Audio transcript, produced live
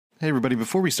Hey everybody,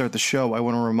 before we start the show, I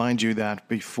want to remind you that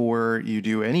before you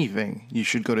do anything, you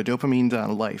should go to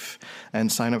dopamine.life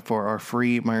and sign up for our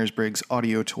free Myers-Briggs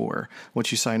audio tour.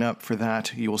 Once you sign up for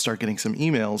that, you will start getting some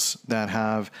emails that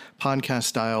have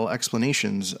podcast-style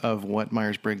explanations of what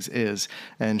Myers-Briggs is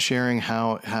and sharing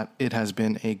how it has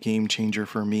been a game changer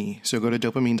for me. So go to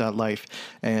dopamine.life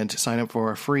and sign up for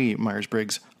our free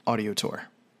Myers-Briggs audio tour.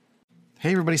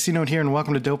 Hey everybody, C-Note here, and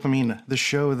welcome to Dopamine, the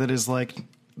show that is like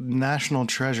national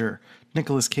treasure,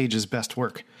 Nicolas Cage's best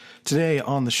work. Today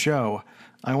on the show,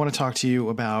 I want to talk to you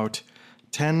about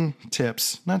 10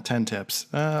 tips, not 10 tips,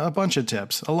 a bunch of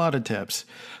tips, a lot of tips,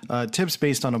 tips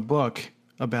based on a book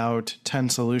about 10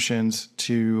 solutions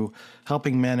to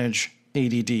helping manage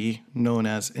ADD, known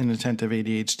as inattentive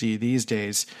ADHD these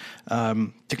days,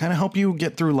 to kind of help you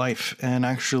get through life and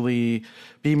actually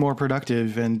be more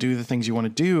productive and do the things you want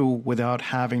to do without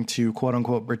having to, quote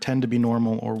unquote, pretend to be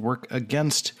normal or work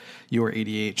against your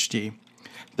ADHD.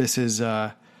 This is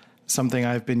something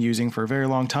I've been using for a very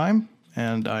long time,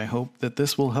 and I hope that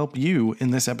this will help you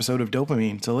in this episode of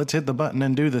Dopamine. So let's hit the button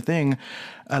and do the thing.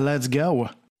 Let's go.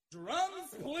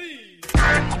 Drums, please.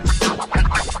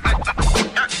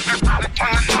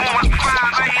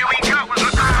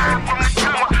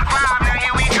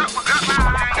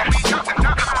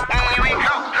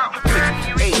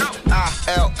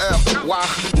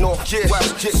 North,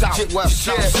 west, south, west,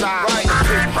 side,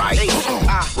 right,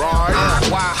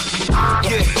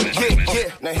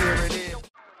 yeah. Now here it is.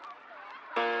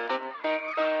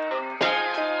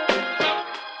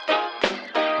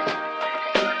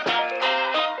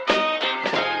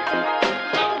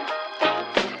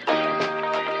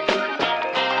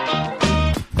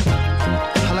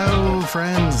 Hello,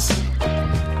 friends.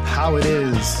 How it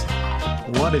is,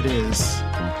 what it is.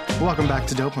 Welcome back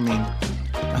to Dopamine.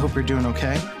 I hope you're doing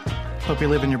okay. Hope you're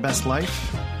living your best life.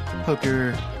 Hope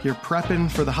you're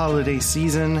prepping for the holiday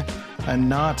season and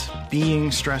not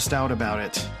being stressed out about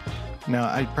it. Now,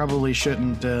 I probably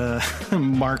shouldn't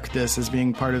mark this as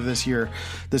being part of this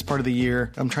part of the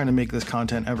year. I'm trying to make this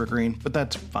content evergreen, but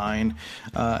that's fine.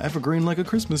 Evergreen like a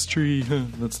Christmas tree.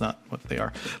 That's not what they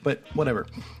are, but whatever.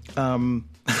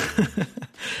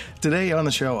 Today on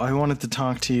the show, I wanted to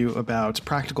talk to you about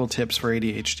practical tips for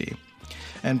ADHD.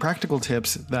 And practical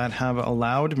tips that have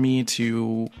allowed me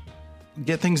to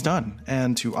get things done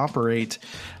and to operate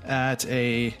at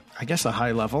a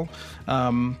high level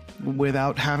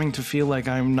without having to feel like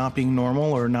I'm not being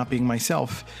normal or not being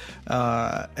myself,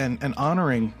 and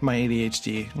honoring my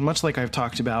ADHD, much like I've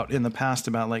talked about in the past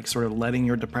about like sort of letting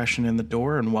your depression in the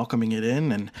door and welcoming it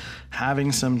in and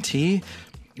having some tea.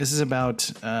 This is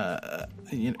about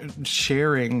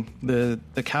sharing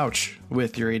the couch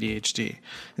with your ADHD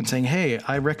and saying, hey,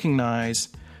 I recognize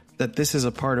that this is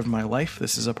a part of my life.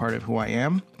 This is a part of who I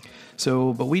am.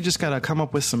 But we just got to come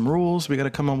up with some rules. We got to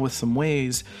come up with some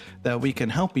ways that we can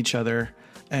help each other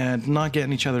and not get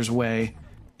in each other's way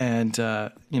and,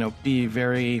 be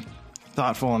very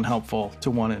thoughtful and helpful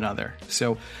to one another.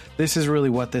 So this is really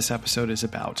what this episode is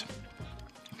about.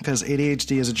 Because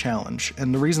ADHD is a challenge.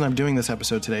 And the reason I'm doing this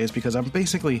episode today is because I'm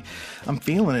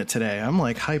feeling it today. I'm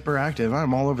like hyperactive.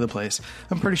 I'm all over the place.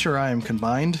 I'm pretty sure I am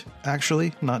combined,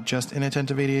 actually, not just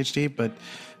inattentive ADHD, but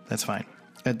that's fine.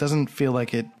 It doesn't feel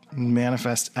like it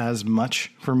manifests as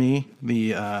much for me,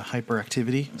 the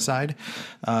hyperactivity side.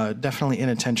 Definitely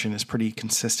inattention is pretty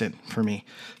consistent for me.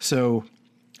 So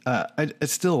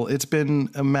it's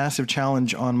been a massive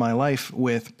challenge on my life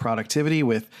with productivity,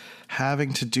 with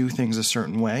having to do things a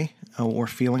certain way or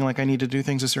feeling like I need to do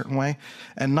things a certain way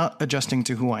and not adjusting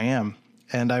to who I am.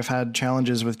 And I've had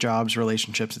challenges with jobs,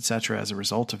 relationships, etc. as a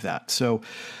result of that. So,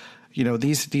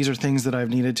 these are things that I've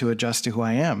needed to adjust to who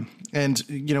I am. And,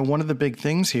 one of the big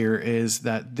things here is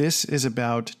that this is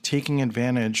about taking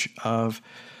advantage of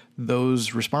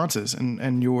those responses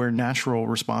and your natural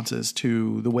responses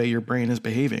to the way your brain is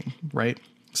behaving, right?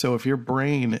 So if your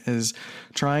brain is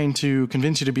trying to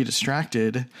convince you to be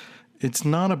distracted, it's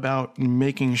not about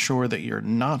making sure that you're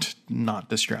not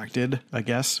distracted, I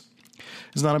guess.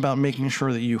 It's not about making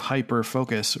sure that you hyper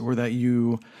focus or that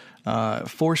you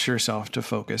force yourself to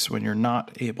focus when you're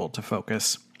not able to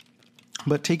focus,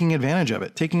 but taking advantage of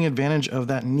it, taking advantage of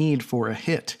that need for a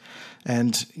hit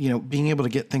and, being able to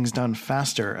get things done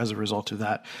faster as a result of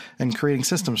that and creating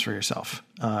systems for yourself,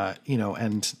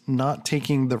 and not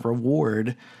taking the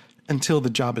reward until the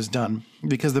job is done.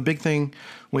 Because the big thing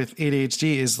with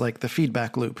ADHD is like the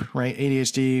feedback loop, right?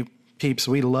 ADHD peeps,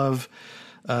 we love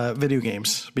video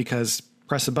games because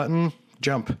press a button,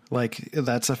 jump. Like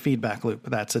that's a feedback loop.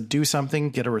 That's a do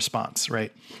something, get a response,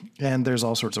 right? And there's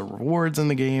all sorts of rewards in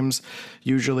the games,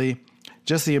 usually.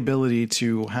 just the ability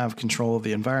to have control of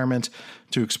the environment,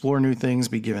 to explore new things,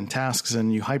 be given tasks,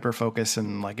 and you hyper focus,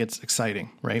 and like it's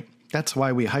exciting, right? That's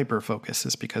why we hyper focus,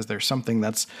 is because there's something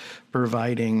that's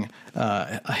providing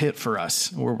a hit for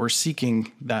us, or we're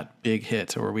seeking that big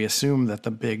hit, or we assume that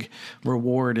the big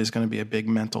reward is going to be a big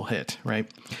mental hit, right?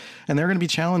 And there are going to be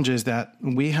challenges that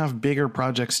we have bigger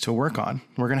projects to work on.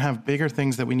 We're going to have bigger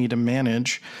things that we need to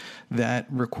manage that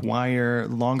require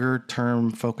longer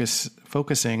term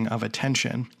focusing of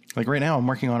attention. Like right now, I'm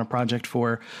working on a project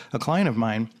for a client of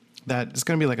mine that is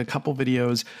going to be like a couple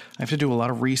videos. I have to do a lot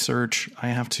of research. I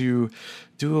have to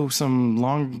do some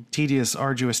long, tedious,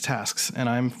 arduous tasks, and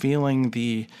I'm feeling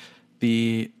the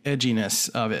edginess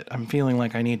of it. I'm feeling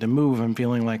like I need to move. I'm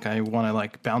feeling like I want to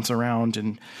like bounce around,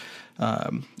 and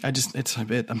I'm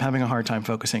having a hard time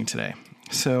focusing today.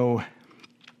 So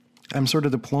I'm sort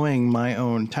of deploying my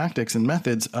own tactics and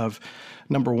methods of,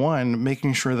 number one,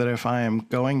 making sure that if I am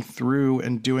going through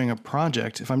and doing a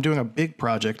project, if I'm doing a big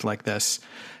project like this,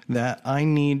 that I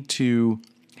need to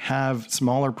have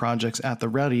smaller projects at the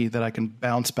ready that I can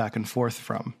bounce back and forth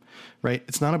from, right?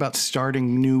 It's not about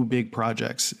starting new big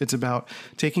projects. It's about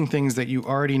taking things that you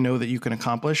already know that you can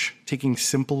accomplish, taking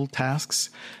simple tasks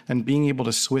and being able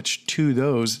to switch to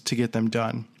those to get them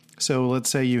done. So let's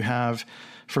say you have,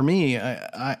 for me,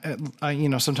 I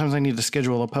sometimes I need to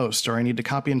schedule a post, or I need to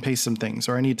copy and paste some things,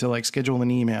 or I need to like schedule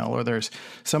an email, or there's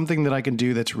something that I can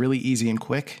do that's really easy and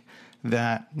quick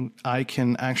that I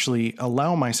can actually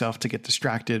allow myself to get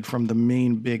distracted from the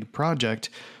main big project,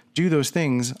 do those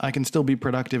things. I can still be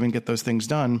productive and get those things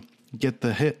done, get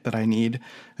the hit that I need,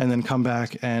 and then come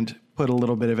back and put a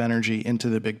little bit of energy into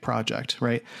the big project,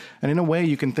 right? And in a way,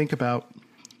 you can think about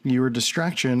your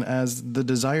distraction as the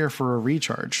desire for a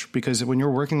recharge, because when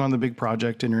you're working on the big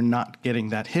project and you're not getting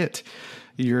that hit,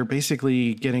 you're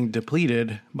basically getting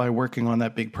depleted by working on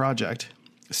that big project.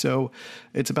 So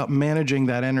it's about managing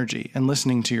that energy and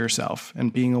listening to yourself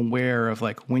and being aware of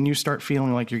like when you start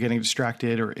feeling like you're getting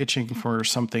distracted or itching for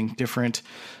something different,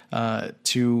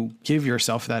 to give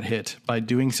yourself that hit by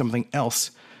doing something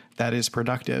else that is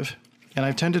productive. And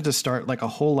I've tended to start like a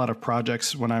whole lot of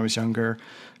projects when I was younger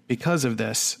because of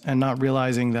this, and not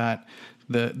realizing that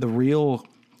the real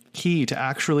key to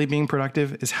actually being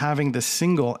productive is having the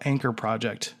single anchor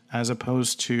project, as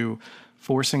opposed to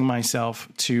forcing myself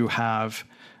to have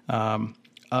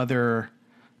other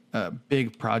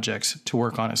big projects to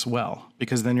work on as well,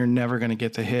 because then you're never going to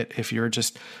get the hit if you're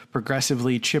just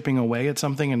progressively chipping away at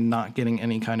something and not getting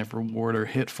any kind of reward or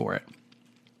hit for it.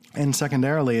 And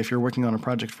secondarily, if you're working on a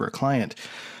project for a client,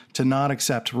 to not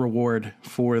accept reward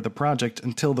for the project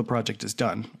until the project is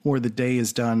done, or the day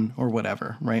is done, or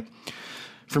whatever, right?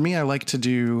 For me, I like to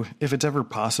do, if it's ever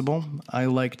possible, I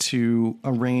like to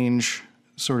arrange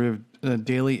sort of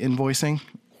daily invoicing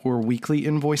or weekly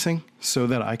invoicing so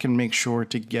that I can make sure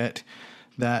to get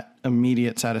that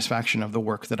immediate satisfaction of the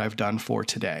work that I've done for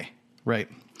today, right?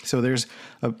 So there's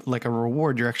a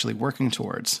reward you're actually working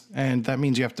towards. And that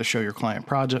means you have to show your client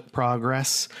project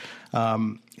progress,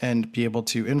 and be able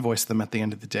to invoice them at the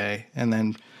end of the day. And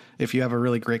then if you have a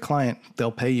really great client,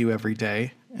 they'll pay you every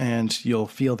day and you'll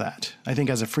feel that. I think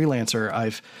as a freelancer,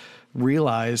 I've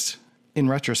realized in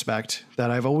retrospect that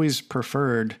I've always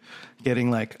preferred getting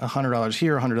like $100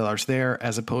 here, $100 there,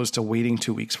 as opposed to waiting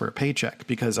 2 weeks for a paycheck,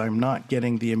 because I'm not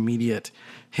getting the immediate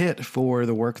hit for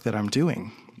the work that I'm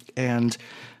doing. And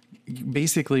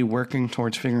basically working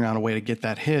towards figuring out a way to get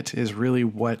that hit is really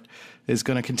what is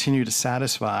going to continue to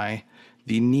satisfy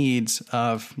the needs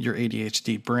of your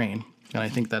ADHD brain. And I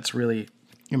think that's really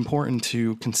important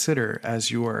to consider as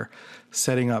you are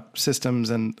setting up systems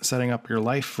and setting up your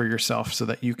life for yourself so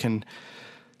that you can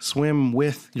swim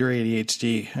with your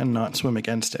ADHD and not swim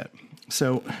against it.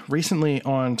 So recently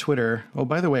on Twitter, oh,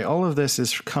 by the way, all of this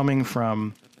is coming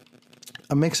from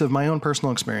a mix of my own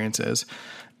personal experiences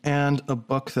and a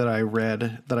book that I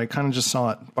read that I kind of just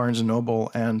saw at Barnes & Noble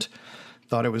and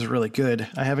thought it was really good.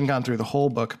 I haven't gone through the whole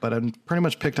book, but I've pretty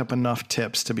much picked up enough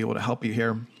tips to be able to help you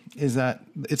here. Is that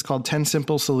it's called 10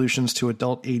 Simple Solutions to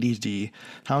Adult ADD,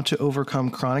 How to Overcome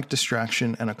Chronic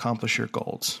Distraction and Accomplish Your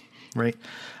Goals, right?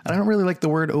 And I don't really like the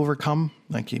word overcome.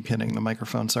 I keep hitting the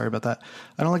microphone. Sorry about that.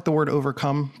 I don't like the word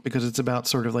overcome because it's about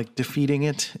sort of like defeating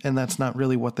it. And that's not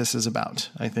really what this is about.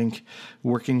 I think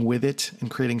working with it and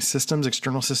creating systems,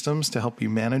 external systems to help you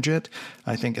manage it,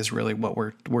 I think is really what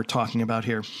we're talking about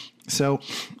here. So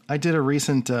I did a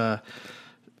recent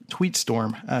tweet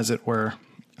storm, as it were,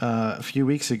 a few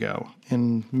weeks ago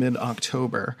in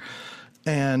mid-October.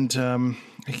 And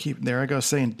there I go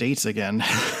saying dates again.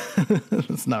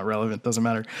 It's not relevant. Doesn't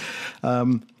matter.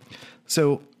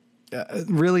 So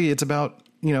really it's about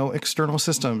external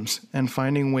systems and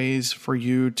finding ways for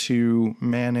you to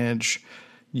manage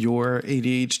your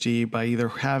ADHD by either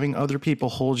having other people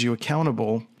hold you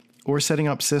accountable or setting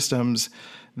up systems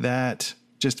that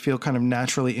just feel kind of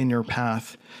naturally in your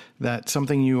path, that's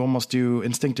something you almost do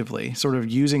instinctively, sort of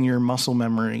using your muscle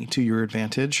memory to your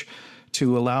advantage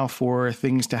to allow for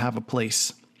things to have a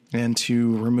place and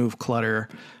to remove clutter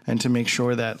and to make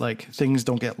sure that like things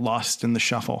don't get lost in the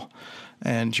shuffle,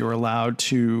 and you're allowed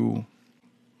to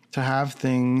have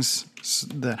things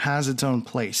that has its own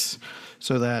place,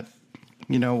 so that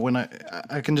when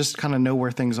I can just kind of know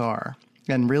where things are.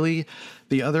 And really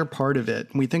the other part of it,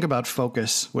 we think about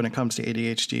focus when it comes to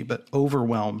ADHD, but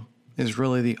overwhelm is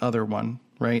really the other one,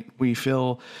 right? We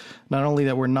feel not only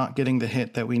that we're not getting the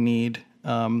hit that we need,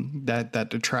 that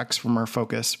detracts from our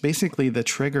focus. Basically, the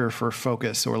trigger for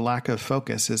focus or lack of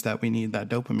focus is that we need that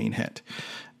dopamine hit.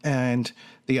 And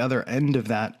the other end of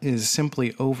that is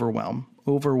simply overwhelmed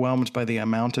by the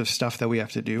amount of stuff that we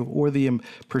have to do, or the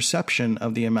perception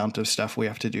of the amount of stuff we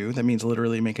have to do. That means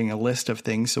literally making a list of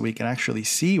things so we can actually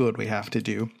see what we have to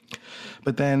do.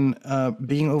 But then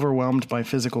being overwhelmed by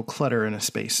physical clutter in a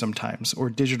space sometimes, or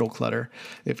digital clutter,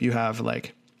 if you have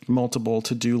like multiple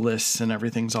to-do lists and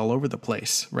everything's all over the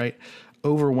place, right?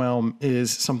 Overwhelm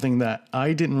is something that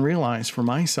I didn't realize for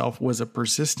myself was a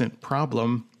persistent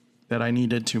problem that I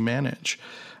needed to manage.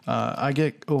 I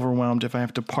get overwhelmed if I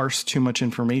have to parse too much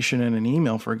information in an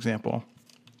email, for example.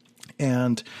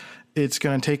 And it's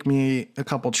going to take me a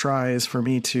couple tries for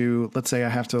me to, let's say I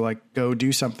have to like go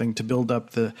do something to build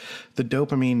up the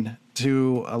dopamine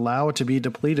to allow it to be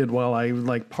depleted while I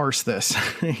like parse this.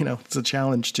 It's a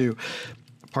challenge to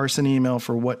parse an email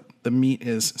for what the meat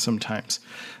is sometimes,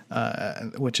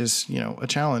 which is, a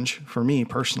challenge for me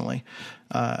personally.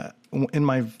 In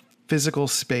my physical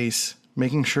space,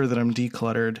 making sure that I'm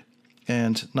decluttered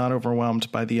and not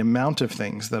overwhelmed by the amount of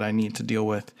things that I need to deal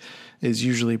with is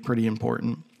usually pretty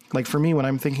important. Like for me, when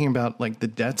I'm thinking about like the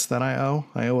debts that I owe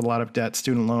a lot of debt,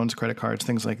 student loans, credit cards,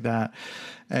 things like that.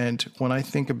 And when I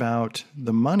think about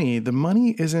the money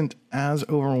isn't as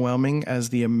overwhelming as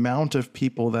the amount of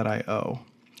people that I owe,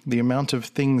 the amount of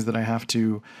things that I have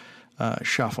to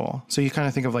shuffle. So you kind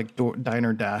of think of like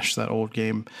Diner Dash, that old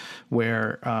game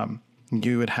where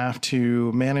you would have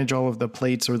to manage all of the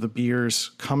plates or the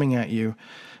beers coming at you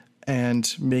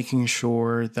and making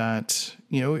sure that,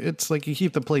 it's like you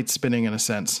keep the plate spinning in a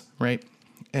sense, right?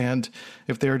 And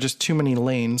if there are just too many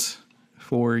lanes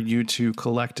for you to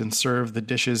collect and serve the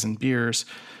dishes and beers,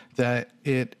 that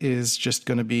it is just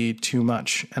going to be too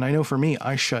much. And I know for me,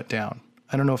 I shut down.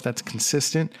 I don't know if that's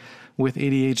consistent with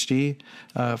ADHD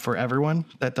for everyone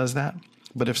that does that.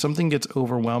 But if something gets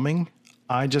overwhelming,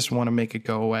 I just want to make it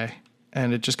go away.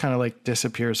 And it just kind of like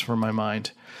disappears from my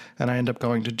mind. And I end up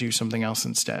going to do something else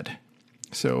instead.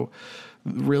 So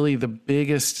really the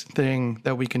biggest thing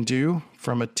that we can do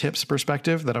from a tips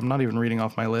perspective that I'm not even reading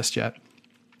off my list yet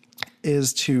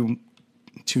is to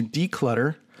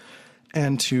declutter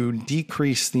and to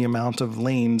decrease the amount of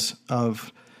lanes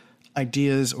of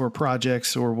ideas or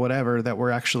projects or whatever that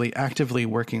we're actually actively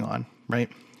working on, right?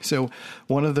 So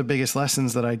one of the biggest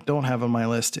lessons that I don't have on my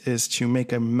list is to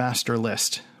make a master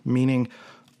list, meaning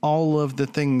all of the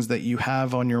things that you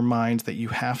have on your mind that you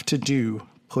have to do,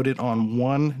 put it on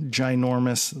one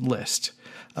ginormous list,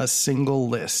 a single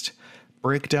list.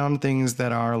 Break down things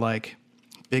that are like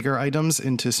bigger items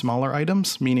into smaller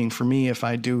items, meaning for me, if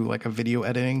I do like a video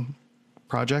editing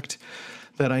project,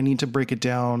 that I need to break it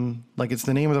down, like it's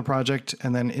the name of the project,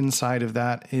 and then inside of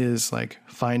that is like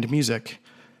find music,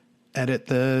 edit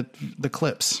the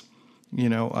clips,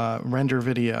 render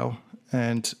video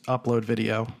and upload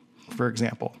video, for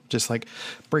example. Just like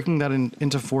breaking that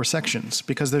into 4 sections,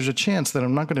 because there's a chance that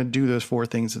I'm not going to do those 4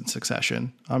 things in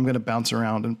succession. I'm going to bounce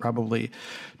around and probably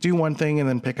do one thing and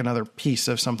then pick another piece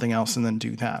of something else and then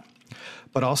do that.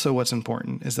 But also what's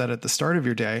important is that at the start of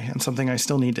your day, and something I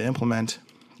still need to implement,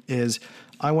 is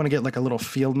I want to get like a little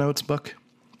field notes book.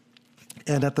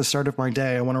 And at the start of my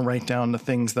day, I want to write down the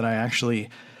things that I actually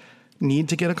need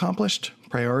to get accomplished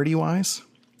priority wise.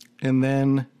 And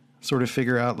then sort of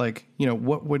figure out like,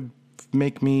 what would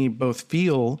make me both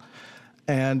feel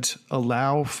and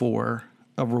allow for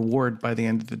a reward by the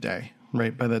end of the day,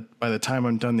 right? By the time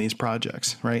I'm done these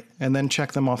projects, right? And then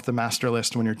check them off the master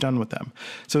list when you're done with them.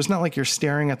 So it's not like you're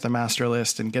staring at the master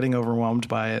list and getting overwhelmed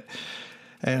by it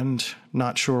and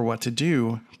not sure what to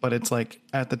do, but it's like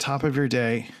at the top of your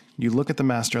day, you look at the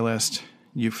master list,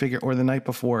 or the night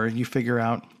before, you figure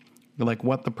out like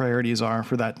what the priorities are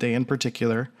for that day in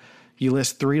particular. You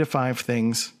list 3 to 5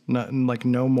 things,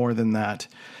 no more than that.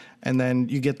 and then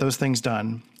you get those things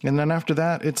done. And then after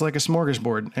that, it's like a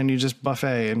smorgasbord, and you just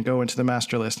buffet and go into the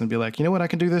master list and be like, you know what, I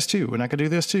can do this too, and I can do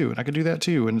this too, and I can do that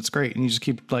too, and it's great. And you just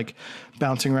keep like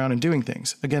bouncing around and doing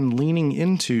things. Again, leaning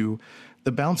into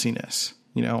the bounciness.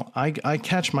 You know, I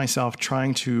catch myself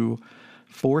trying to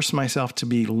force myself to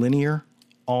be linear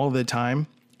all the time,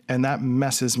 and that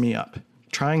messes me up.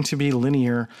 Trying to be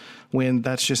linear when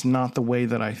that's just not the way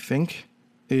that I think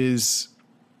is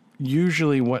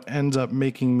usually what ends up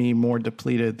making me more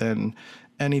depleted than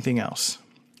anything else.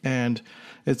 And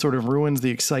it sort of ruins the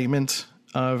excitement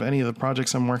of any of the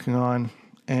projects I'm working on.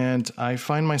 And I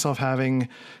find myself having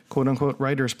quote unquote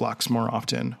writer's blocks more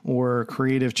often, or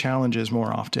creative challenges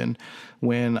more often,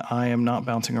 when I am not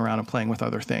bouncing around and playing with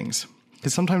other things.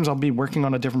 Because sometimes I'll be working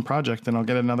on a different project and I'll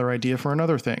get another idea for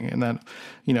another thing. And then,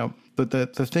 you know, but the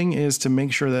thing is to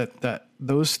make sure that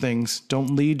those things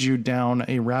don't lead you down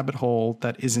a rabbit hole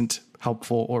that isn't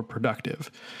helpful or productive.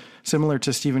 Similar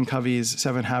to Stephen Covey's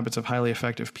 7 Habits of Highly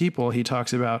Effective People, he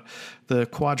talks about the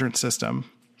quadrant system,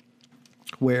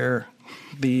 where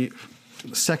the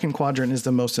second quadrant is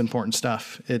the most important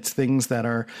stuff. It's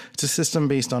a system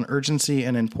based on urgency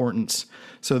and importance.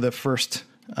 So the first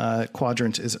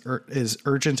quadrant is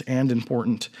urgent and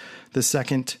important. The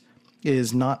second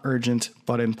is not urgent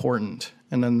but important,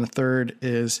 and then the third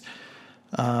is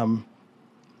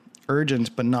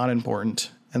urgent but not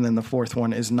important, and then the fourth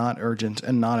one is not urgent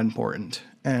and not important.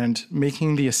 And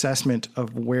making the assessment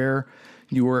of where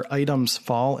your items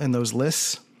fall in those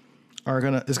lists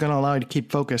is gonna allow you to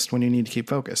keep focused when you need to keep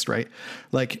focused, right?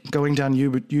 Like going down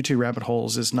YouTube rabbit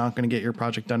holes is not going to get your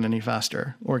project done any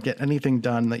faster, or get anything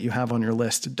done that you have on your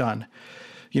list done.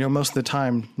 You know, most of the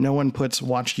time, no one puts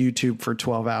watch YouTube for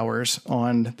 12 hours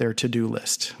on their to-do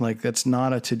list. Like, that's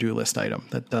not a to-do list item.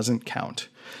 That doesn't count,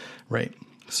 right?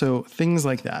 So things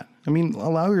like that. I mean,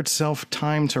 allow yourself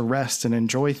time to rest and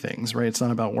enjoy things, right? It's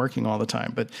not about working all the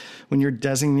time. But when you're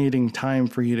designating time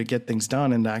for you to get things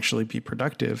done and to actually be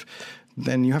productive,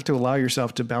 then you have to allow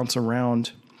yourself to bounce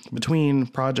around between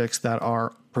projects that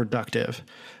are productive.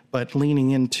 But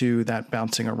leaning into that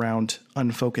bouncing around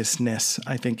unfocusedness,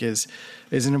 I think, is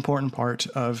an important part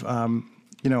of,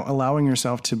 allowing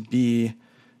yourself to be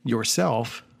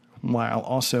yourself while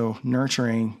also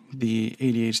nurturing the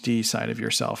ADHD side of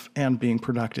yourself and being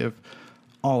productive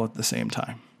all at the same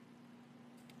time.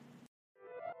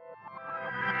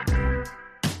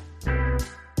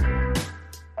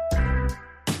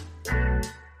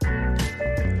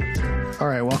 All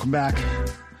right, welcome back.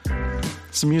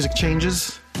 Some music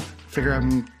changes. Figure I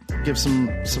can give some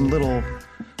little,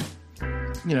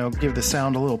 give the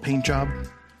sound a little paint job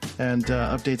and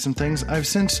update some things. I've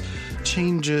since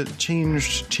changed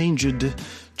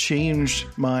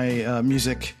my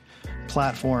music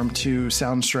platform to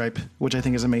Soundstripe, which I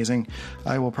think is amazing.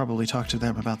 I will probably talk to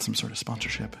them about some sort of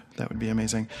sponsorship. That would be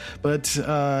amazing. But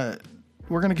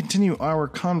we're going to continue our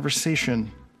conversation,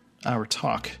 our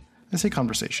talk. I say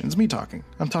conversation. It's me talking.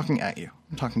 I'm talking at you.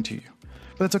 I'm talking to you.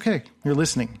 But it's okay. You're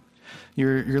listening.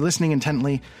 You're listening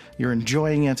intently. You're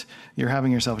enjoying it. You're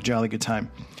having yourself a jolly good time.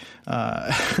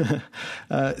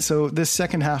 So this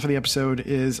second half of the episode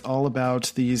is all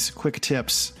about these quick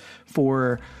tips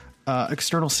for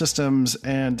external systems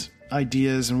and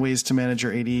ideas and ways to manage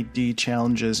your ADD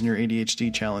challenges and your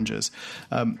ADHD challenges.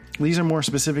 These are more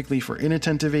specifically for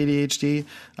inattentive ADHD,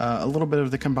 a little bit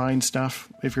of the combined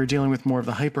stuff. If you're dealing with more of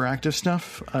the hyperactive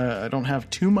stuff, I don't have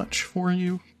too much for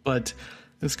you, but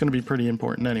it's going to be pretty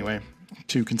important anyway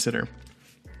to consider.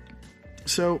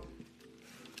 So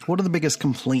what are the biggest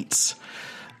complaints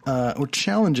or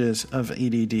challenges of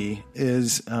ADD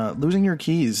is losing your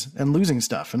keys and losing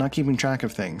stuff and not keeping track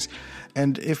of things.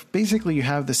 And if basically you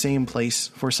have the same place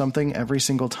for something every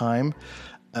single time,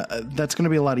 that's going to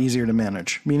be a lot easier to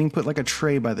manage, meaning put like a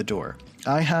tray by the door.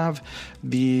 I have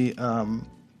the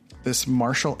this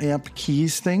Marshall amp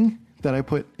keys thing that I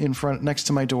put in front next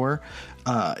to my door.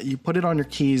 You put it on your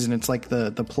keys, and it's like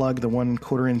the plug, the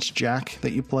 1/4 inch jack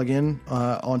that you plug in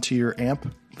onto your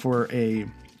amp for a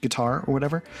guitar or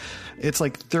whatever. It's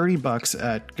like $30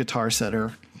 at Guitar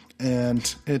Center,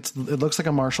 and it looks like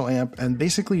a Marshall amp. And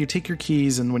basically, you take your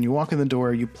keys, and when you walk in the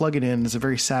door, you plug it in. It's a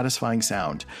very satisfying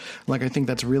sound. Like, I think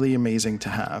that's really amazing to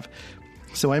have.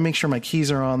 So I make sure my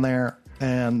keys are on there,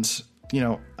 and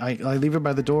I leave it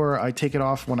by the door. I take it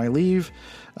off when I leave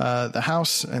the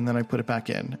house, and then I put it back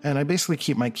in. And I basically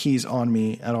keep my keys on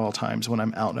me at all times when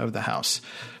I'm out of the house.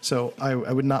 So I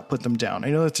would not put them down. I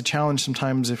know that's a challenge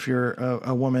sometimes if you're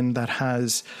a woman that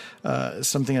has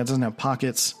something that doesn't have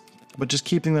pockets, but just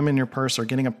keeping them in your purse or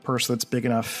getting a purse that's big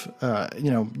enough.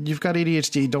 You've got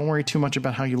ADHD. Don't worry too much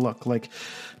about how you look. Like,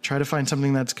 try to find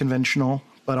something that's conventional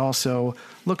but also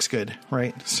looks good,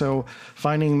 right? So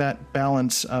finding that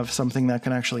balance of something that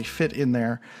can actually fit in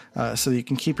there so that you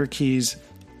can keep your keys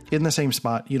in the same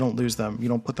spot. You don't lose them. You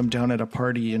don't put them down at a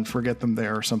party and forget them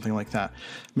there or something like that.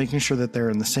 Making sure that they're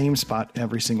in the same spot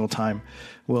every single time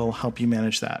will help you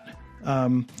manage that.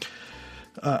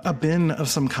 A bin of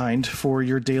some kind for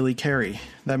your daily carry.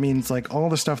 That means like all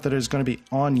the stuff that is going to be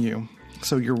on you.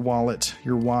 So your wallet,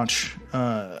 your watch,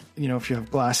 if you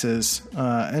have glasses,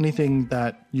 anything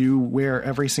that you wear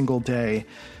every single day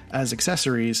as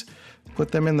accessories,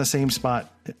 put them in the same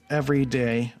spot every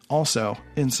day, also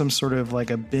in some sort of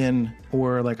like a bin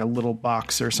or like a little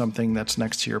box or something that's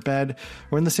next to your bed,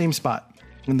 or in the same spot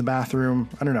in the bathroom.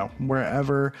 I don't know,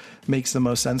 wherever makes the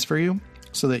most sense for you,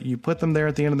 so that you put them there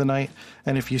at the end of the night.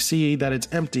 And if you see that it's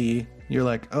empty, you're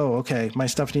like, oh, okay, my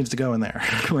stuff needs to go in there,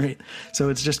 right? So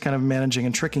it's just kind of managing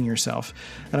and tricking yourself.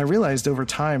 And I realized over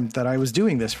time that I was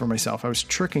doing this for myself. I was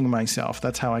tricking myself.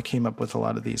 That's how I came up with a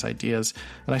lot of these ideas.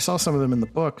 And I saw some of them in the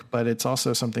book, but it's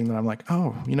also something that I'm like,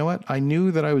 oh, you know what? I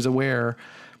knew that I was aware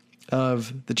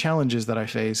of the challenges that I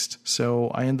faced. So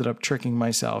I ended up tricking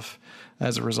myself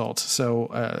as a result. So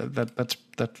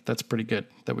that's pretty good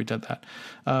that we did that.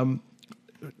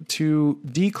 To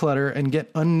declutter and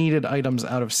get unneeded items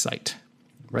out of sight,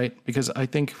 right? Because I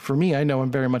think for me, I know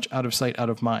I'm very much out of sight, out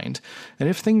of mind. And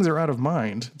if things are out of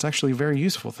mind, it's actually a very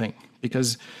useful thing,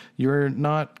 because you're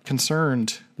not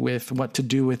concerned with what to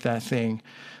do with that thing,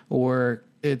 or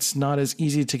it's not as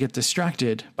easy to get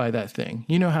distracted by that thing.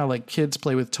 You know how like kids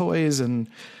play with toys, and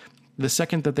the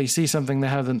second that they see something they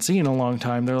haven't seen in a long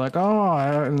time, they're like, oh,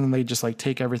 and then they just like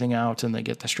take everything out and they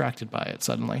get distracted by it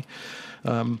suddenly.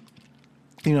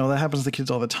 That happens to kids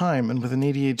all the time. And with an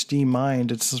ADHD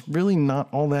mind, it's really not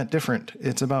all that different.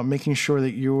 It's about making sure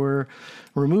that you're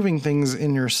removing things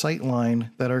in your sight line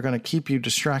that are going to keep you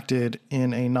distracted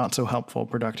in a not so helpful,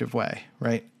 productive way,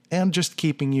 right? And just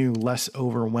keeping you less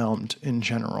overwhelmed in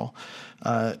general,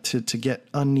 to get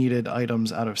unneeded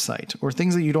items out of sight, or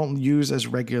things that you don't use as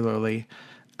regularly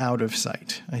out of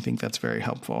sight. I think that's very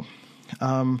helpful.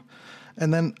 And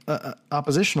then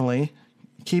oppositionally,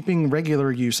 keeping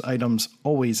regular use items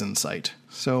always in sight.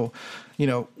 So,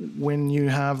 when you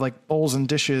have like bowls and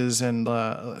dishes and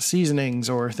seasonings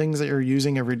or things that you're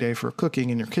using every day for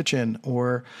cooking in your kitchen,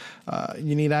 or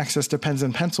you need access to pens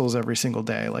and pencils every single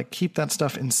day, like keep that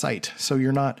stuff in sight. So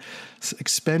you're not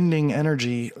expending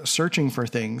energy searching for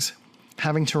things,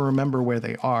 having to remember where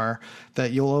they are,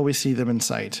 that you'll always see them in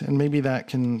sight. And maybe that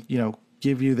can,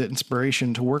 give you the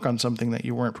inspiration to work on something that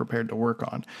you weren't prepared to work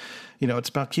on. It's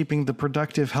about keeping the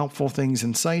productive, helpful things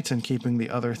in sight and keeping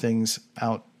the other things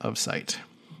out of sight.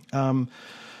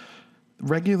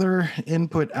 Regular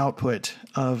input output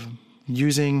of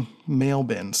using mail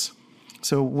bins.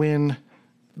 So when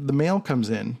the mail comes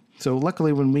in, so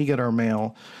luckily when we get our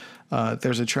mail,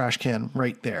 there's a trash can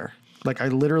right there. Like I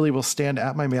literally will stand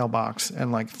at my mailbox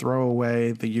and like throw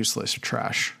away the useless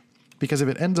trash. Because if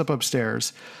it ends up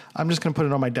upstairs, I'm just going to put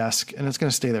it on my desk and it's going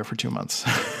to stay there for 2 months.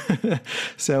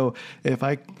 So if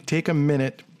I take a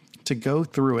minute to go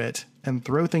through it and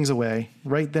throw things away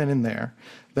right then and there,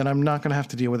 then I'm not going to have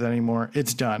to deal with it anymore.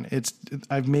 It's done.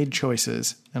 I've made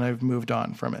choices and I've moved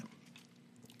on from it.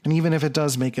 And even if it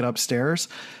does make it upstairs,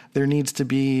 there needs to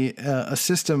be a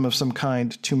system of some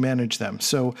kind to manage them.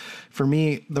 So for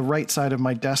me, the right side of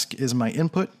my desk is my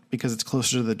input because it's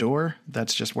closer to the door.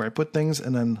 That's just where I put things.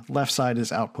 And then left side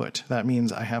is output. That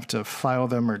means I have to file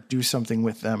them or do something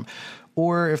with them.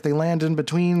 Or if they land in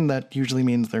between, that usually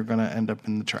means they're going to end up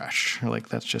in the trash. Like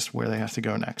that's just where they have to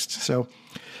go next. So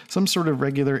some sort of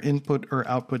regular input or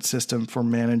output system for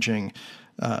managing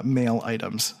mail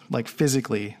items, like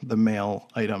physically the mail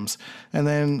items. And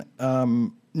then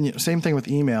same thing with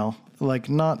email, like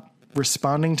not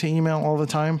responding to email all the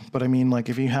time. But I mean, like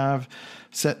if you have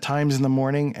set times in the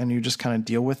morning and you just kind of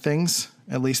deal with things,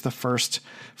 at least the first,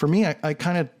 for me,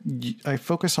 I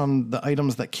focus on the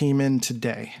items that came in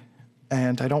today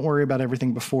and I don't worry about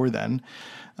everything before then.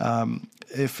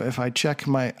 If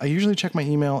I usually check my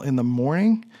email in the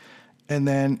morning. And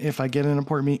then if I get an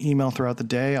important email throughout the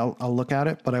day, I'll look at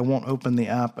it, but I won't open the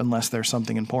app unless there's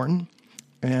something important.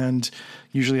 And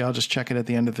usually I'll just check it at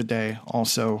the end of the day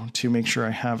also to make sure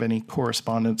I have any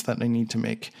correspondence that I need to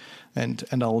make, and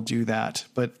I'll do that.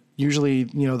 But usually,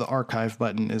 the archive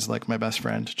button is like my best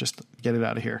friend. Just get it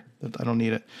out of here. I don't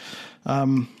need it.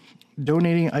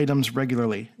 Donating items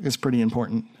regularly is pretty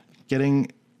important. Getting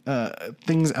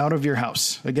things out of your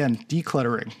house. Again,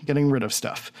 decluttering, getting rid of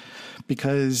stuff,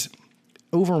 because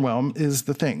overwhelm is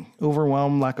the thing.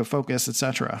 Overwhelm, lack of focus,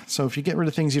 etc. So if you get rid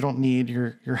of things you don't need,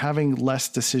 you're having less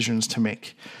decisions to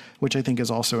make. which I think is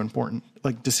also important.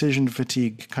 Like decision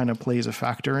fatigue kind of plays a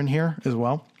factor in here as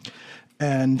well.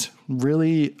 And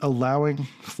really allowing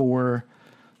for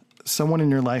someone in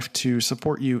your life to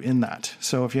support you in that.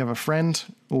 So if you have a friend,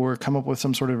 or come up with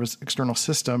some sort of external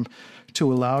system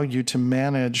to allow you to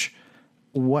manage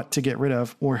what to get rid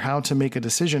of, or how to make a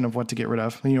decision of what to get rid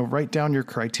of. Write down your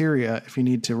criteria if you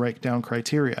need to write down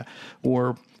criteria,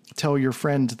 or tell your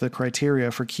friend the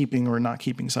criteria for keeping or not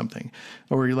keeping something.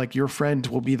 Or your friend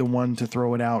will be the one to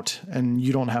throw it out and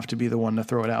you don't have to be the one to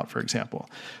throw it out, for example.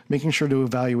 Making sure to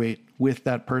evaluate with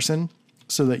that person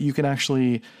so that you can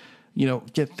actually,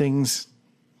 get things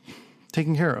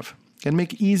taken care of and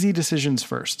make easy decisions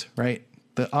first, right?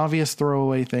 The obvious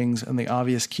throwaway things and the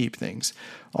obvious keep things.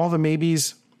 All the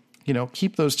maybes,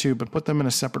 keep those two, but put them in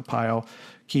a separate pile.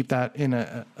 Keep that in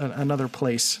another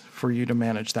place for you to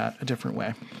manage that a different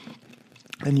way.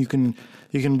 And you can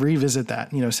revisit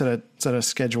that, set a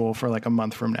schedule for like a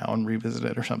month from now and revisit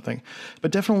it or something.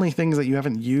 But definitely things that you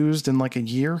haven't used in like a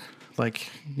year,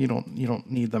 you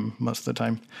don't need them most of the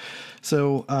time.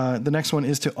 So the next one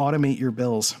is to automate your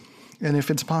bills. And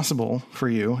if it's possible for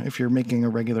you, if you're making a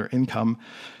regular income,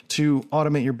 to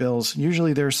automate your bills,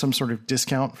 usually there's some sort of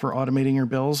discount for automating your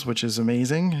bills, which is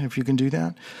amazing if you can do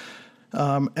that.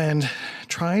 And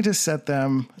try to set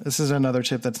them. This is another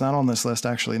tip that's not on this list,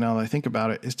 actually, now that I think about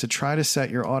it, is to try to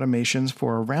set your automations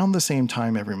for around the same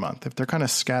time every month. If they're kind of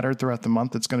scattered throughout the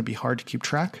month, it's going to be hard to keep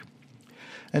track.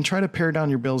 And try to pare down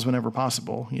your bills whenever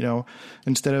possible.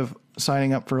 Instead of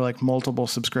signing up for like multiple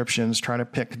subscriptions, try to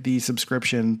pick the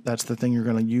subscription that's the thing you're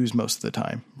going to use most of the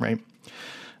time, right?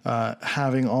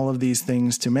 Having all of these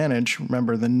things to manage,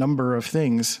 remember the number of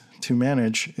things to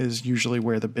manage is usually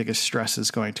where the biggest stress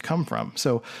is going to come from.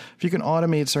 So if you can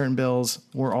automate certain bills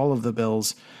or all of the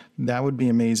bills, that would be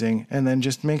amazing. And then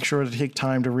just make sure to take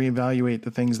time to reevaluate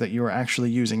the things that you are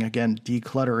actually using. Again,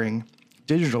 decluttering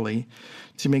digitally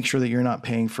to make sure that you're not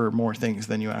paying for more things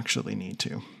than you actually need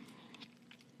to.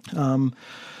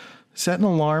 Set an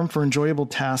alarm for enjoyable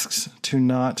tasks to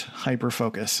not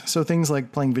hyper-focus. So things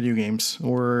like playing video games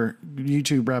or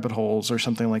YouTube rabbit holes or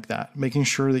something like that. Making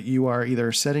sure that you are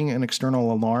either setting an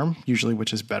external alarm, usually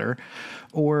which is better,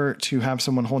 or to have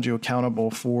someone hold you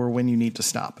accountable for when you need to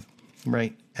stop,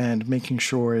 right? And making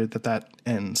sure that that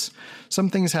ends. Some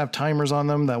things have timers on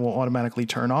them that will automatically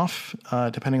turn off,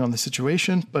 depending on the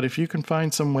situation. But if you can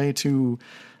find some way to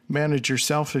manage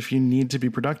yourself if you need to be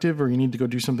productive or you need to go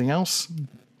do something else,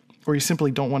 or you simply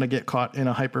don't want to get caught in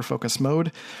a hyper-focus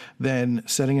mode, then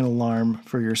setting an alarm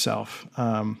for yourself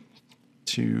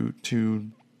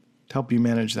to help you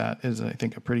manage that is, I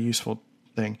think, a pretty useful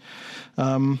thing.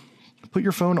 Put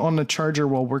your phone on the charger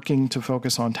while working to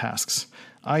focus on tasks.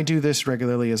 I do this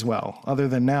regularly as well. Other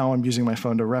than now, I'm using my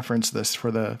phone to reference this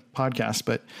for the podcast,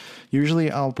 but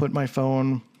usually I'll put my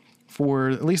phone for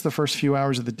at least the first few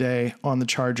hours of the day on the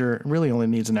charger. It really only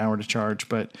needs an hour to charge,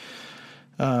 but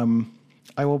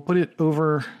I will put it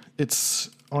over, it's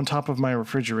on top of my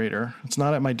refrigerator. It's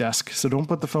not at my desk. So don't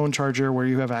put the phone charger where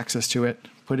you have access to it.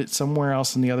 Put it somewhere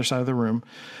else on the other side of the room.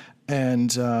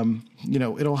 And,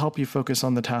 it'll help you focus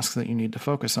on the tasks that you need to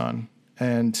focus on.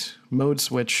 And mode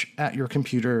switch at your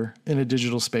computer in a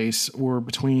digital space or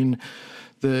between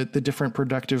the different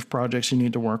productive projects you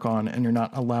need to work on, and you're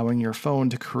not allowing your phone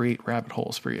to create rabbit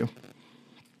holes for you.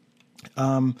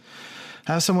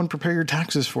 Have someone prepare your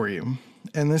taxes for you.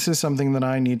 And this is something that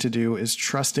I need to do, is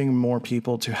trusting more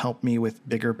people to help me with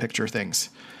bigger picture things.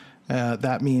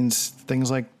 That means things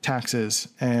like taxes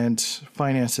and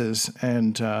finances.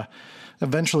 And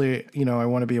eventually, I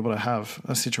want to be able to have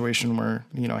a situation where,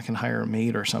 I can hire a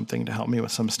maid or something to help me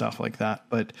with some stuff like that.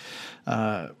 But,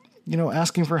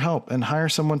 asking for help, and hire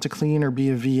someone to clean or be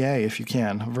a VA if you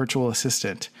can, a virtual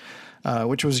assistant.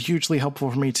 Which was hugely helpful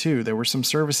for me too. There were some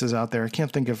services out there. I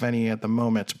can't think of any at the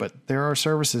moment, but there are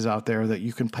services out there that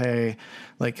you can pay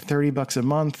like $30 a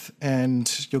month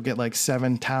and you'll get like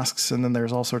 7 tasks. And then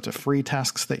there's all sorts of free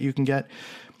tasks that you can get.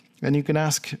 And you can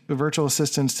ask virtual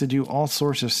assistants to do all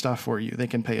sorts of stuff for you. They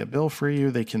can pay a bill for you.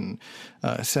 They can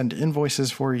send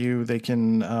invoices for you. They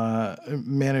can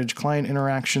manage client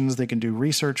interactions. They can do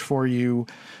research for you.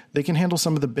 They can handle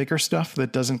some of the bigger stuff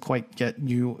that doesn't quite get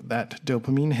you that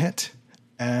dopamine hit.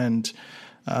 And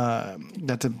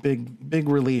that's a big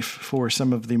relief for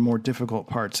some of the more difficult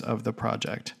parts of the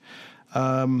project.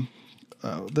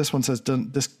 This one says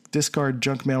discard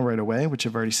junk mail right away, which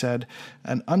I've already said,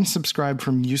 and unsubscribe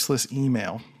from useless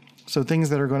email. So things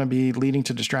that are going to be leading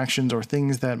to distractions or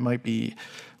things that might be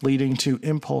leading to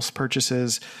impulse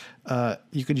purchases,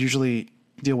 you could usually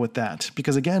deal with that.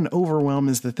 Because again, overwhelm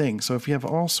is the thing. So if you have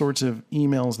all sorts of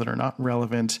emails that are not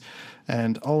relevant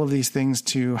and all of these things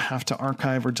to have to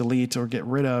archive or delete or get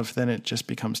rid of, then it just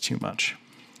becomes too much.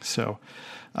 So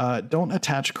don't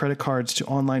attach credit cards to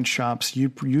online shops.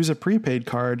 You use a prepaid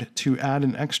card to add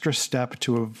an extra step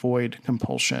to avoid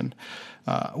compulsion,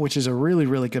 which is a really,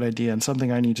 really good idea and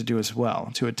something I need to do as well,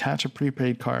 to attach a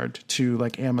prepaid card to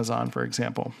like Amazon, for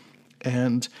example,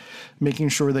 and making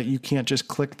sure that you can't just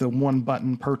click the one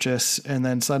button purchase and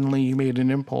then suddenly you made an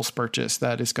impulse purchase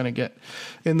that is going to get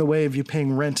in the way of you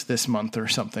paying rent this month or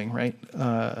something, right?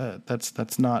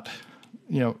 That's not,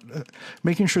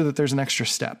 making sure that there's an extra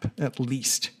step at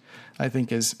least, I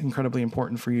think is incredibly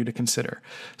important for you to consider.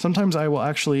 Sometimes I will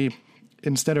actually,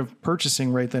 instead of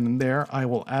purchasing right then and there, I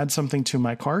will add something to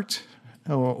my cart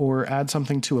or add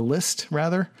something to a list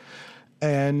rather,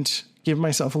 and give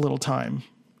myself a little time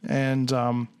and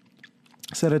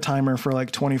set a timer for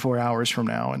like 24 hours from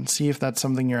now and see if that's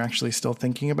something you're actually still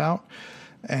thinking about.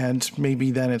 And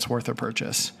maybe then it's worth a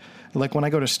purchase. Like when I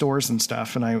go to stores and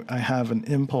stuff and I have an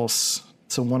impulse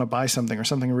to want to buy something or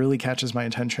something really catches my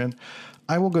attention,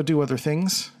 I will go do other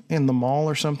things in the mall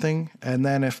or something. And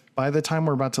then if by the time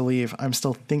we're about to leave, I'm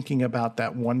still thinking about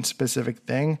that one specific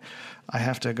thing, I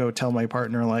have to go tell my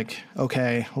partner like,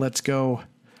 okay, let's go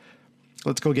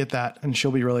get that. And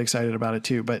she'll be really excited about it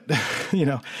too. But,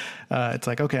 it's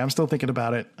like, okay, I'm still thinking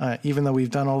about it. Even though we've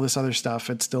done all this other stuff,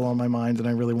 it's still on my mind and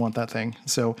I really want that thing.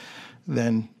 So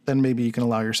then maybe you can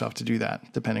allow yourself to do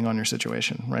that depending on your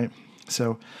situation, right?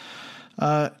 So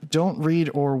don't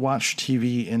read or watch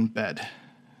TV in bed.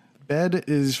 Bed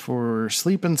is for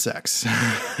sleep and sex,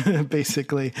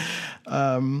 basically.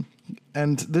 And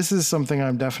this is something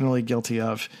I'm definitely guilty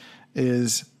of,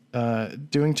 is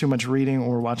doing too much reading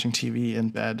or watching TV in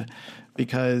bed,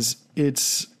 because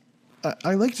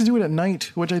I like to do it at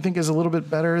night, which I think is a little bit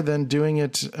better than doing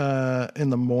it in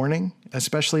the morning.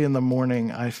 Especially in the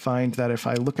morning, I find that if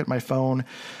I look at my phone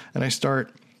and I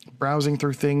start browsing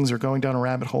through things or going down a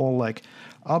rabbit hole, like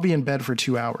I'll be in bed for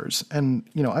 2 hours. And,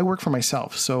 I work for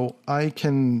myself, so I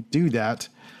can do that,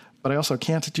 but I also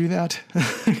can't do that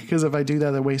because if I do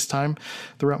that, I waste time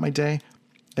throughout my day.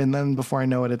 And then before I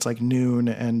know it, it's like noon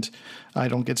and I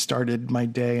don't get started my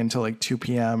day until like 2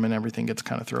 p.m. and everything gets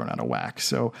kind of thrown out of whack.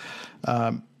 So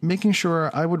making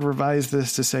sure, I would revise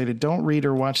this to say to don't read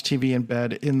or watch TV in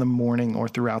bed in the morning or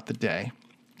throughout the day.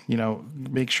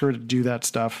 Make sure to do that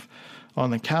stuff on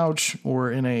the couch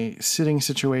or in a sitting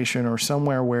situation or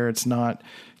somewhere where it's not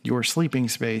your sleeping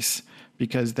space,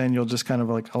 because then you'll just kind of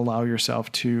like allow yourself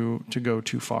to go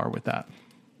too far with that.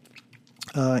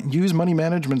 Use money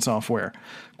management software,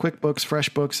 QuickBooks,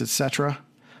 FreshBooks, etc.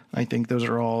 I think those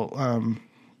are all,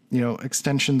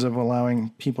 extensions of allowing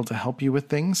people to help you with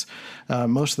things.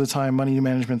 Most of the time, money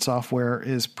management software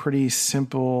is pretty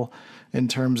simple in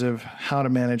terms of how to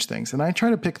manage things. And I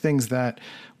try to pick things that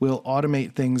will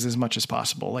automate things as much as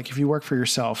possible. Like if you work for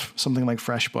yourself, something like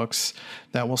FreshBooks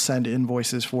that will send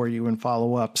invoices for you and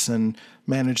follow-ups and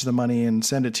manage the money and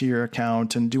send it to your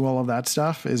account and do all of that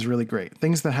stuff is really great.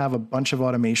 Things that have a bunch of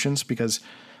automations, because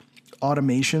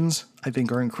automations, I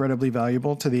think, are incredibly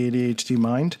valuable to the ADHD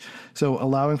mind. So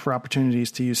allowing for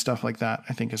opportunities to use stuff like that,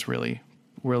 I think, is really,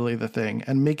 really the thing.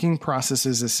 And making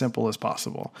processes as simple as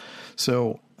possible.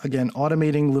 So again,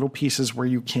 automating little pieces where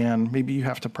you can. Maybe you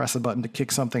have to press a button to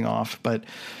kick something off, but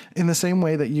in the same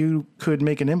way that you could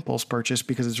make an impulse purchase,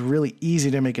 because it's really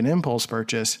easy to make an impulse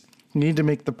purchase, you need to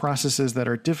make the processes that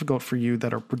are difficult for you,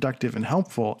 that are productive and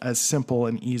helpful, as simple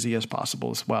and easy as possible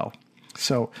as well.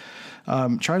 So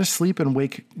try to sleep and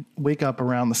wake up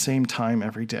around the same time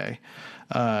every day.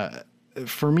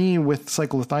 For me, with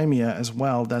cyclothymia as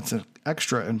well, that's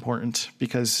extra important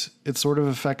because it sort of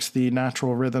affects the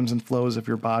natural rhythms and flows of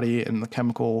your body and the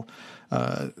chemical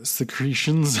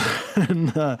secretions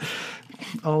and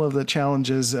all of the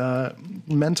challenges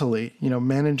mentally.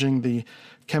 Managing the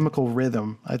chemical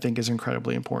rhythm, I think, is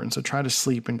incredibly important. So try to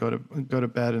sleep and go to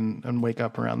bed and wake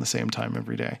up around the same time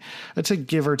every day. I'd say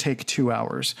give or take 2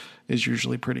 hours is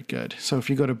usually pretty good. So if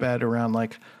you go to bed around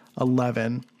like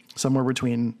 11, somewhere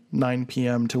between 9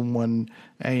 p.m. to 1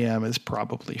 a.m. is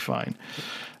probably fine.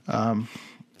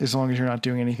 As long as you're not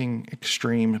doing anything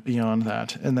extreme beyond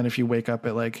that. And then if you wake up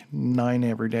at like 9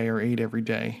 every day or 8 every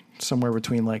day, somewhere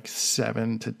between like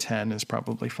 7 to 10 is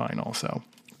probably fine also,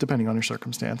 depending on your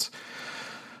circumstance.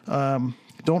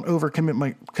 Don't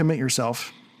commit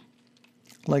yourself.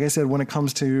 Like I said, when it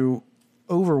comes to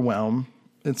overwhelm,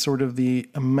 it's sort of the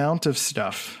amount of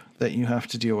stuff that you have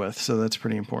to deal with. So that's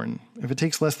pretty important. If it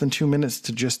takes less than 2 minutes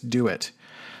to just do it,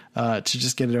 to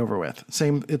just get it over with.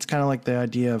 Same, it's kind of like the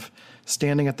idea of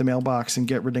standing at the mailbox and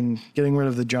getting rid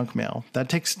of the junk mail. That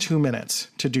takes 2 minutes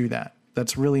to do that.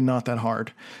 That's really not that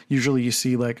hard. Usually you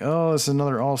see like, oh, it's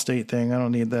another Allstate thing. I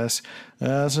don't need this.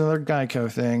 It's another Geico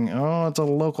thing. Oh, it's a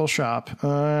local shop.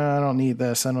 I don't need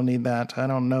this. I don't need that. I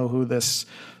don't know who this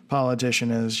politician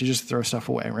is. You just throw stuff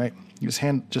away, right? You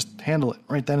just handle it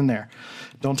right then and there.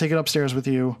 Don't take it upstairs with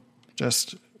you.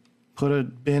 Just put a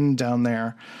bin down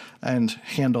there and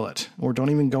handle it, or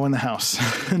don't even go in the house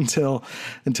until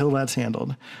that's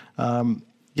handled.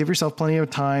 Give yourself plenty of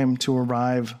time to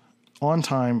arrive on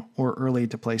time or early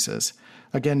to places.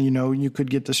 Again, you could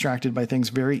get distracted by things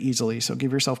very easily. So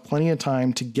give yourself plenty of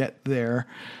time to get there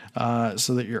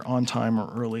so that you're on time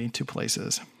or early to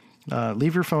places.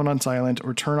 Leave your phone on silent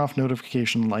or turn off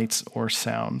notification lights or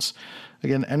sounds.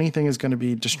 Again, anything is going to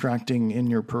be distracting in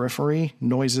your periphery,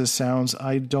 noises, sounds.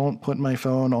 I don't put my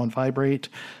phone on vibrate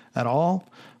at all.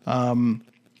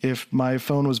 If my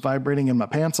phone was vibrating in my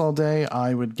pants all day,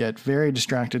 I would get very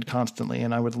distracted constantly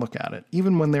and I would look at it.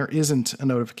 Even when there isn't a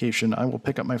notification, I will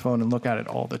pick up my phone and look at it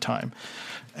all the time.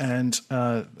 And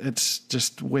it's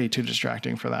just way too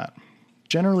distracting for that.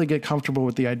 Generally get comfortable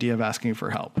with the idea of asking for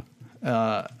help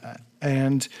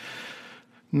and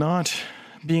not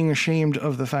being ashamed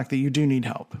of the fact that you do need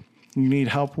help. You need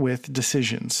help with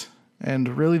decisions.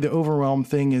 And really the overwhelm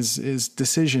thing is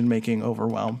decision-making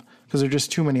overwhelm, because there are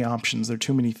just too many options. There are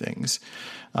too many things.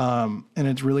 And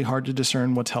it's really hard to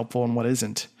discern what's helpful and what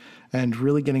isn't. And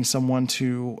really getting someone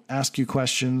to ask you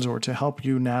questions or to help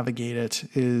you navigate it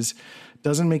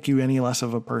doesn't make you any less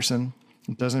of a person.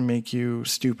 It doesn't make you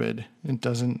stupid. It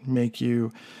doesn't make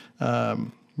you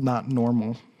not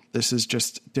normal. This is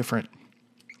just different.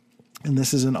 And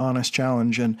this is an honest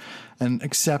challenge, and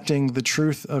accepting the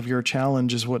truth of your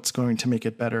challenge is what's going to make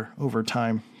it better over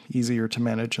time, easier to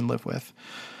manage and live with.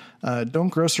 Don't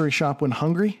grocery shop when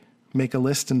hungry. Make a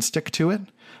list and stick to it.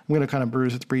 I'm going to kind of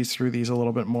breeze through these a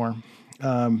little bit more.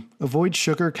 Avoid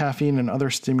sugar, caffeine, and other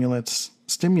stimulants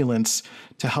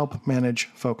to help manage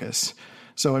focus.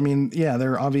 So,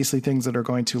 there are obviously things that are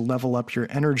going to level up your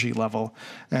energy level,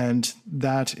 and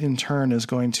that in turn is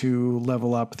going to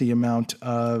level up the amount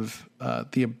of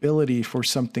the ability for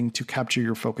something to capture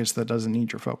your focus that doesn't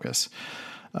need your focus.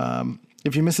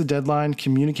 If you miss a deadline,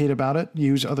 communicate about it.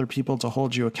 Use other people to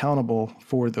hold you accountable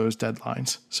for those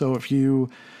deadlines. So if you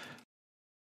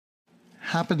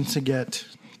happen to get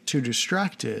too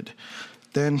distracted,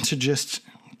 then to just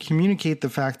communicate the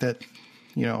fact that,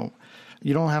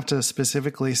 you don't have to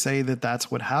specifically say that that's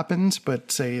what happened,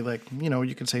 but say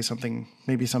you could say something,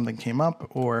 maybe something came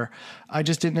up, or I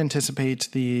just didn't anticipate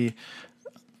the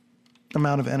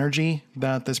amount of energy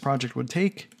that this project would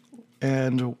take,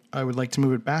 and I would like to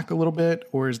move it back a little bit,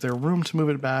 or is there room to move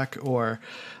it back, or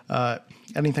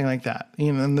anything like that.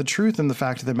 And the truth and the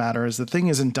fact of the matter is the thing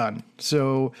isn't done.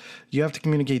 So you have to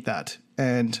communicate that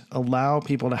and allow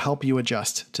people to help you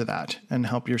adjust to that and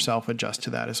help yourself adjust to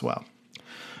that as well.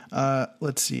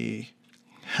 Let's see.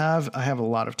 I have a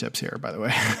lot of tips here, by the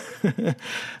way.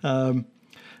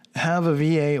 Have a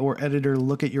VA or editor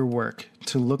look at your work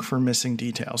to look for missing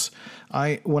details.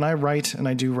 When I write, and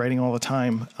I do writing all the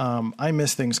time, I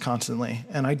miss things constantly,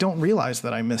 and I don't realize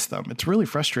that I miss them. It's really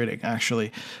frustrating,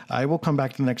 actually. I will come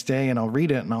back the next day and I'll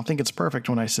read it and I'll think it's perfect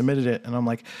when I submitted it. And I'm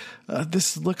like,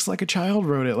 this looks like a child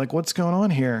wrote it. Like, what's going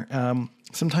on here?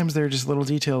 Sometimes there are just little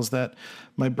details that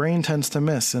my brain tends to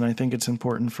miss, and I think it's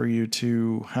important for you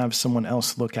to have someone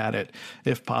else look at it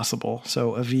if possible.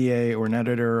 So a VA or an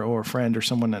editor or a friend or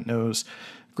someone that knows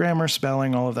grammar,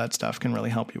 spelling, all of that stuff can really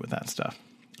help you with that stuff.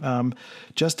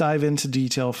 Just dive into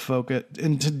detail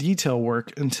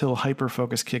work until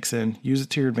hyper-focus kicks in. Use it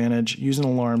to your advantage. Use an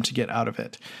alarm to get out of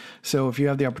it. So if you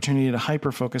have the opportunity to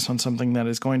hyper-focus on something that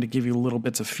is going to give you little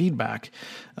bits of feedback,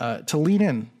 to lean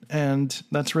in. And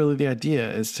that's really the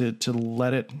idea, is to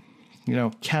let it,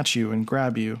 catch you and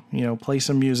grab you, play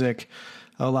some music,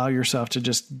 allow yourself to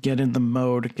just get in the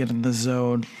mode, get in the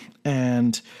zone,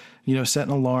 and, set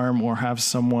an alarm or have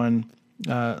someone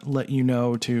let you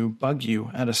know to bug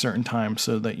you at a certain time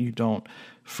so that you don't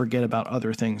forget about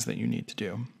other things that you need to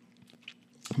do.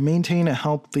 Maintain a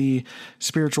healthy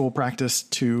spiritual practice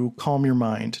to calm your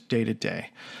mind day to day.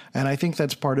 And I think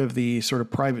that's part of the sort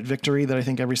of private victory that I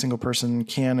think every single person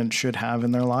can and should have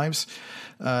in their lives.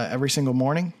 Every single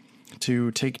morning,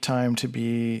 to take time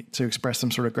to express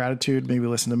some sort of gratitude, maybe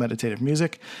listen to meditative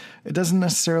music. It doesn't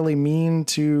necessarily mean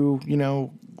to,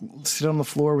 sit on the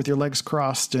floor with your legs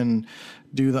crossed and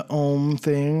do the Om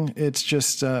thing. It's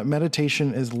just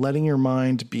meditation is letting your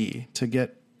mind be, to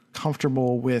get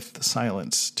comfortable with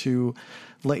silence, to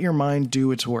let your mind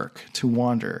do its work, to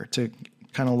wander, to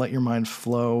kind of let your mind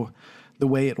flow the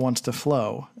way it wants to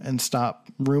flow and stop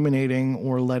ruminating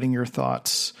or letting your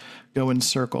thoughts go in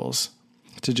circles,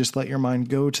 to just let your mind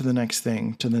go to the next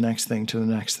thing, to the next thing, to the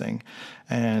next thing,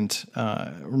 and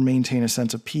maintain a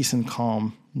sense of peace and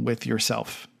calm with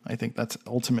yourself. I think that's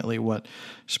ultimately what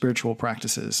spiritual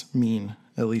practices mean,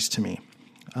 at least to me.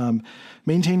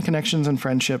 Maintain connections and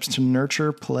friendships to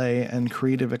nurture play and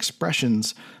creative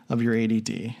expressions of your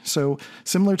ADD. So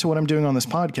similar to what I'm doing on this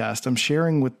podcast, I'm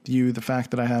sharing with you the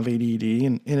fact that I have ADD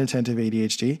and inattentive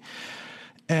ADHD,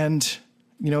 and,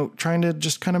 trying to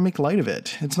just kind of make light of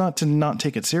it. It's not to not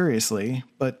take it seriously,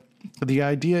 but the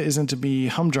idea isn't to be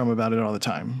humdrum about it all the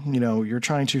time. You're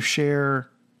trying to share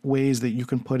ways that you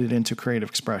can put it into creative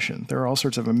expression. There are all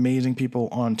sorts of amazing people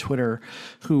on Twitter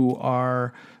who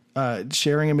are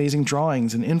sharing amazing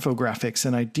drawings and infographics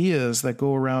and ideas that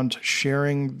go around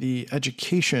sharing the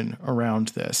education around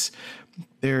this.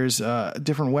 There's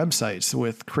different websites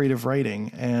with creative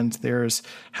writing, and there's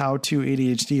How to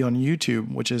ADHD on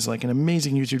YouTube, which is like an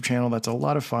amazing YouTube channel that's a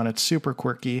lot of fun. It's super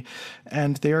quirky,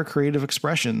 and they are creative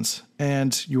expressions,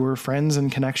 and your friends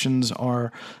and connections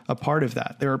are a part of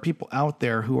that. There are people out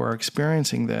there who are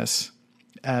experiencing this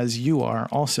as you are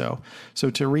also.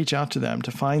 So to reach out to them, to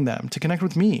find them, to connect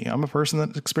with me. I'm a person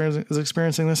that is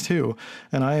experiencing this too.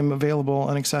 And I am available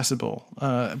and accessible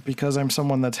because I'm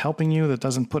someone that's helping you, that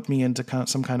doesn't put me into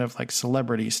some kind of like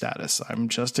celebrity status. I'm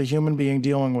just a human being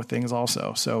dealing with things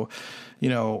also. So,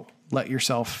 let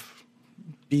yourself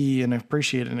be and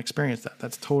appreciate and experience that.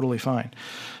 That's totally fine.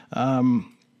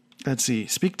 Let's see.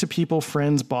 Speak to people,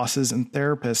 friends, bosses, and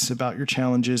therapists about your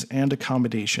challenges and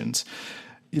accommodations.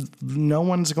 No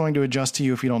one's going to adjust to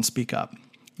you if you don't speak up.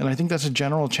 And I think that's a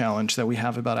general challenge that we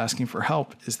have about asking for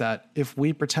help, is that if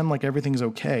we pretend like everything's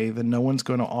okay, then no one's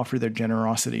going to offer their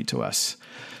generosity to us.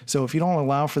 So if you don't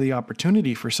allow for the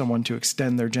opportunity for someone to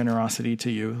extend their generosity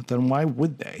to you, then why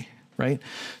would they? Right?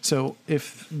 So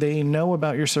if they know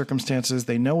about your circumstances,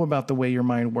 they know about the way your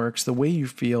mind works, the way you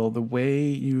feel, the way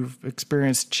you've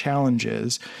experienced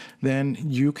challenges, then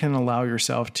you can allow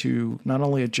yourself to not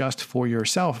only adjust for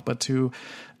yourself, but to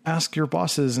ask your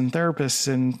bosses and therapists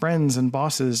and friends and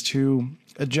bosses to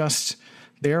adjust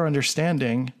their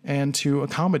understanding and to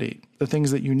accommodate the things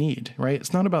that you need, right?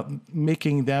 It's not about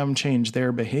making them change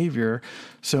their behavior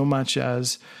so much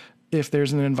as if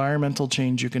there's an environmental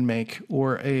change you can make,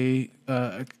 or a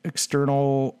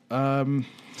external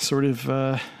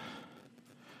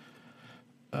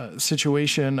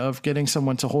situation of getting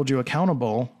someone to hold you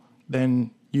accountable,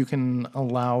 then you can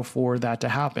allow for that to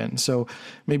happen. So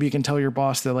maybe you can tell your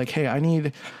boss that, like, hey, I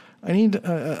need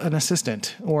an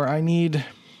assistant, or I need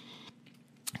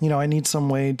some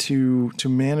way to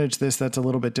manage this that's a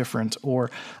little bit different, or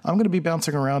I'm going to be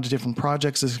bouncing around to different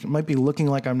projects. It might be looking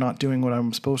like I'm not doing what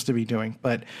I'm supposed to be doing,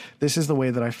 but this is the way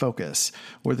that I focus,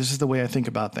 or this is the way I think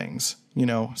about things,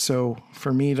 So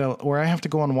for me or I have to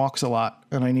go on walks a lot,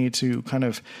 and I need to kind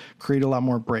of create a lot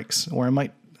more breaks, or I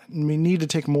might need to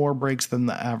take more breaks than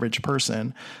the average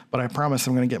person, but I promise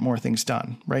I'm going to get more things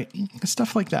done, right?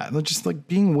 Stuff like that. Just like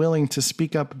being willing to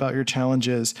speak up about your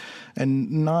challenges,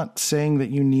 and not saying that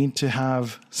you need to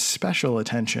have special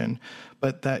attention,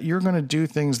 but that you're going to do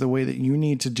things the way that you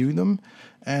need to do them,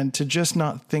 and to just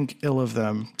not think ill of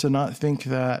them, to not think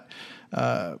that,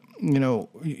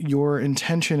 your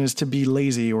intention is to be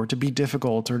lazy or to be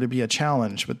difficult or to be a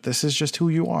challenge, but this is just who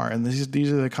you are. And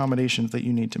these are the accommodations that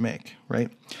you need to make,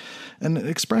 right? And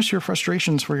express your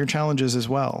frustrations for your challenges as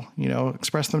well.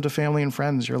 Express them to family and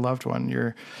friends, your loved one,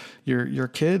 your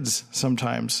kids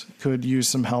sometimes could use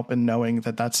some help in knowing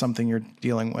that that's something you're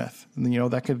dealing with.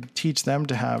 And, that could teach them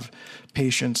to have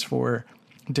patience for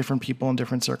different people in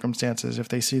different circumstances if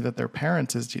they see that their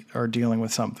parents are dealing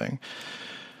with something.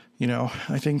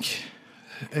 I think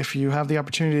if you have the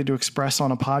opportunity to express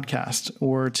on a podcast,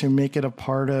 or to make it a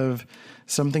part of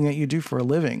something that you do for a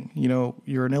living,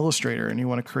 you're an illustrator and you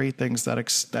want to create things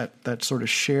that sort of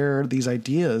share these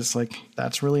ideas, like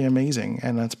that's really amazing,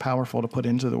 and that's powerful to put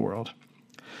into the world.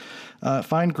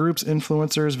 Find groups,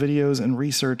 influencers, videos, and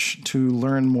research to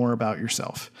learn more about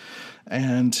yourself.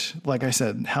 And like I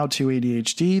said, How to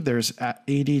ADHD, there's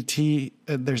ADT,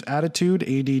 there's Attitude,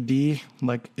 ADD,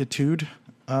 like Etude,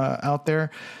 out there.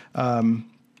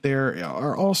 There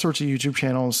are all sorts of YouTube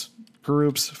channels,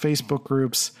 groups, Facebook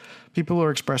groups. People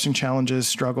are expressing challenges,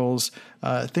 struggles,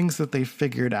 things that they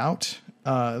figured out.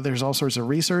 There's all sorts of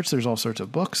research. There's all sorts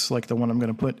of books, like the one I'm going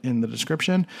to put in the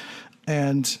description,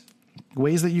 and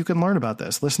ways that you can learn about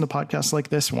this. Listen to podcasts like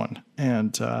this one,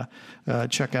 and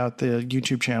check out the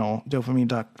YouTube channel,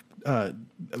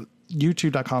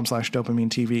 youtube.com/dopamine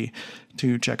TV,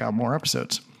 to check out more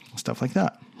episodes, stuff like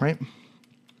that, right?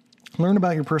 learn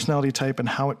about your personality type and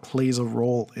how it plays a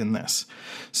role in this.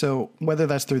 So whether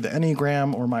that's through the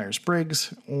Enneagram or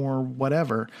Myers-Briggs or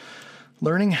whatever,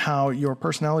 learning how your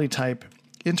personality type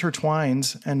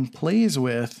intertwines and plays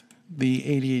with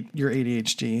your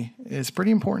ADHD is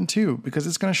pretty important too, because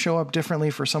it's going to show up differently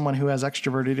for someone who has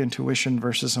extroverted intuition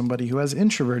versus somebody who has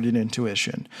introverted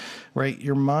intuition, right?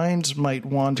 Your mind might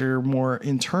wander more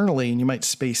internally and you might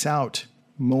space out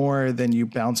more than you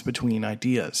bounce between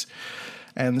ideas.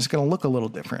 And it's going to look a little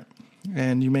different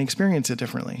and you may experience it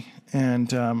differently. And,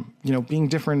 being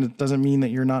different doesn't mean that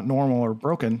you're not normal or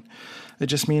broken. It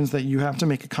just means that you have to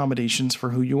make accommodations for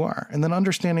who you are. And then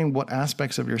understanding what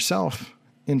aspects of yourself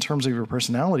in terms of your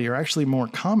personality are actually more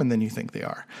common than you think they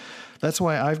are. That's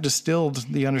why I've distilled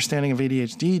the understanding of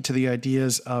ADHD to the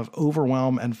ideas of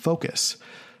overwhelm and focus,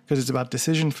 because it's about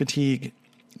decision fatigue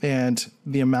and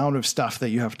the amount of stuff that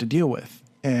you have to deal with.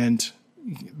 And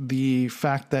the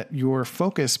fact that your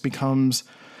focus becomes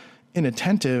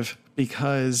inattentive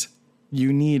because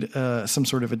you need some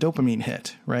sort of a dopamine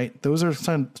hit, right? Those are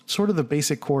sort of the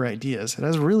basic core ideas. It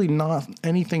has really not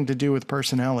anything to do with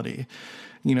personality.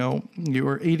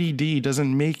 Your ADD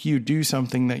doesn't make you do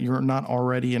something that you're not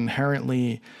already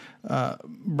inherently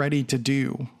ready to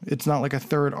do. It's not like a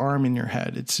third arm in your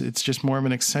head. It's just more of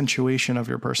an accentuation of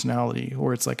your personality,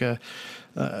 or it's like a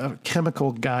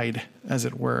chemical guide, as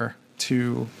it were,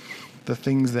 to the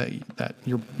things that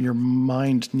your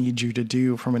mind needs you to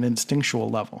do from an instinctual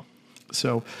level.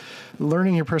 So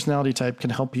learning your personality type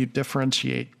can help you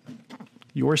differentiate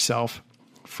yourself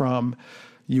from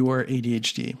your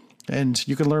ADHD. And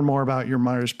you can learn more about your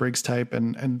Myers-Briggs type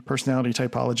and personality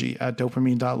typology at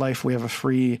dopamine.life. We have a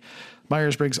free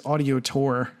Myers-Briggs audio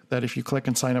tour that if you click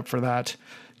and sign up for that,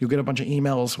 you'll get a bunch of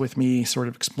emails with me sort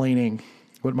of explaining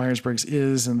what Myers-Briggs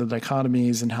is and the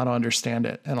dichotomies and how to understand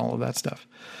it and all of that stuff.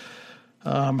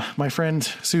 My friend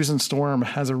Susan Storm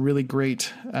has a really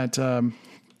great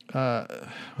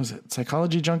was it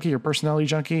Psychology Junkie or Personality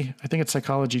Junkie? I think it's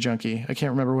Psychology Junkie. I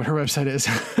can't remember what her website is.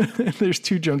 There's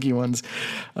two junkie ones.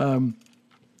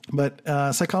 But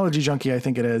Psychology Junkie, I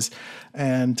think it is.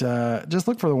 And just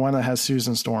look for the one that has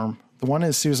Susan Storm. The one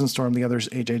is Susan Storm. The other is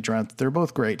AJ Drenth. They're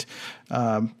both great.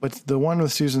 But the one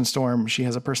with Susan Storm, she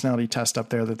has a personality test up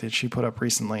there that she put up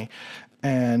recently.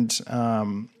 And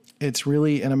it's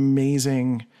really an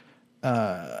amazing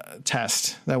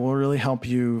test that will really help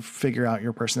you figure out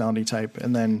your personality type.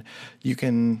 And then you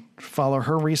can follow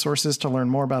her resources to learn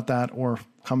more about that, or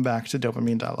come back to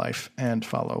dopamine.life and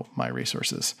follow my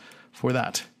resources for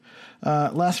that.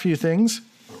 Last few things.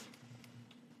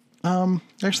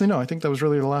 Actually, no, I think that was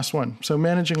really the last one. So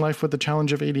managing life with the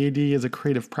challenge of ADHD is a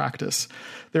creative practice.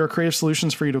 There are creative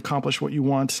solutions for you to accomplish what you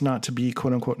want, not to be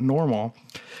quote unquote normal.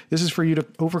 This is for you to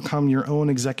overcome your own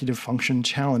executive function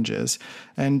challenges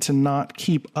and to not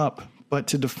keep up, but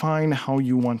to define how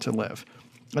you want to live.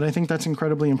 And I think that's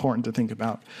incredibly important to think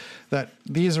about, that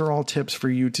these are all tips for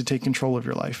you to take control of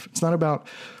your life. It's not about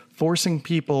forcing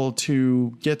people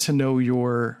to get to know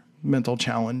your mental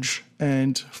challenge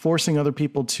and forcing other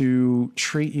people to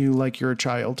treat you like you're a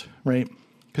child, right?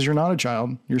 Because you're not a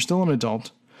child. You're still an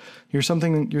adult. You're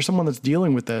someone that's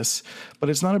dealing with this, but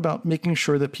it's not about making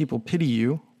sure that people pity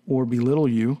you or belittle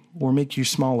you or make you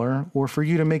smaller or for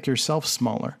you to make yourself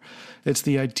smaller. It's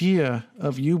the idea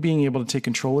of you being able to take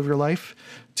control of your life,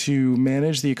 to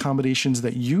manage the accommodations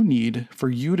that you need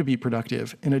for you to be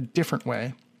productive in a different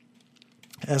way,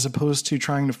 as opposed to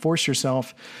trying to force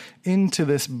yourself into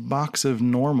this box of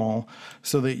normal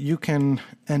so that you can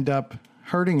end up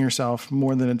hurting yourself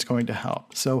more than it's going to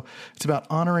help. So it's about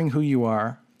honoring who you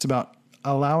are. It's about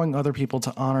allowing other people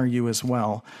to honor you as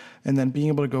well, and then being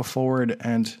able to go forward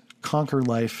and conquer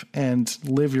life and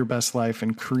live your best life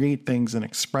and create things and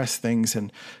express things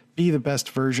and be the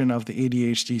best version of the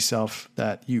ADHD self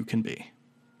that you can be.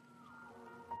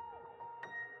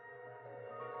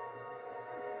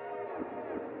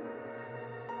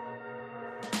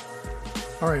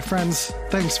 All right, friends,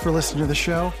 thanks for listening to the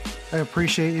show. I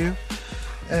appreciate you.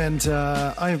 And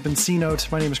I have been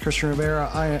C-Note. My name is Christian Rivera.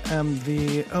 I am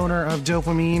the owner of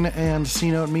Dopamine and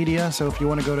C-Note Media. So if you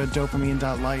want to go to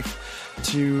dopamine.life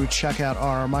to check out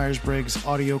our Myers-Briggs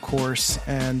audio course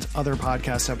and other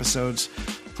podcast episodes,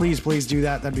 please do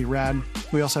that. That'd be rad.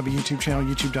 We also have a YouTube channel,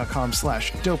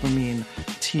 youtube.com/dopamine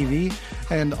TV.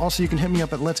 And also you can hit me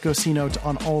up at Let's Go C-Note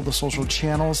on all the social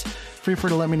channels. Feel free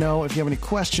to let me know if you have any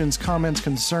questions, comments,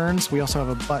 concerns. We also have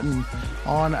a button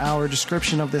on our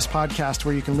description of this podcast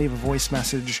where you can leave a voice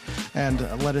message and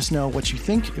let us know what you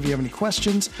think. If you have any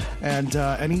questions and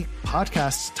any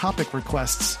podcast topic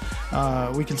requests,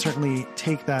 we can certainly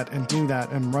take that and do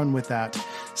that and run with that.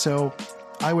 So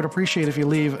I would appreciate if you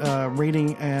leave a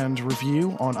rating and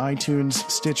review on iTunes,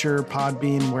 Stitcher,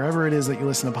 Podbean, wherever it is that you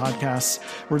listen to podcasts.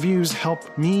 Reviews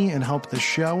help me and help the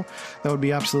show. That would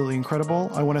be absolutely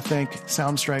incredible. I want to thank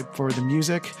Soundstripe for the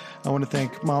music. I want to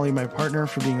thank Molly, my partner,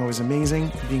 for being always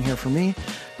amazing, for being here for me.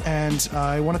 And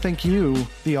I want to thank you,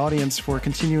 the audience, for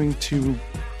continuing to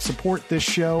support this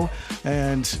show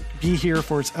and be here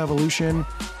for its evolution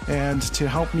and to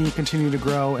help me continue to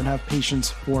grow and have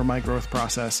patience for my growth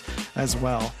process as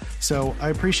well. So I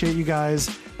appreciate you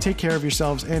guys. Take care of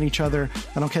yourselves and each other,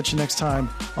 and I'll catch you next time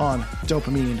on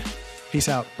Dopamine. Peace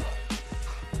out.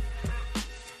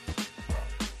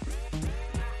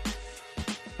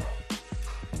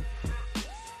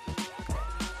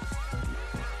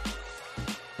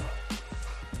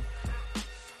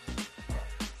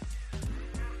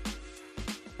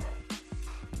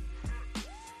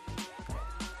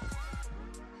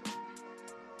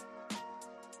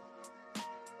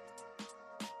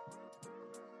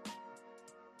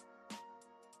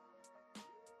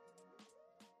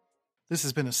 This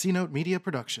has been a C-Note Media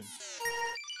production.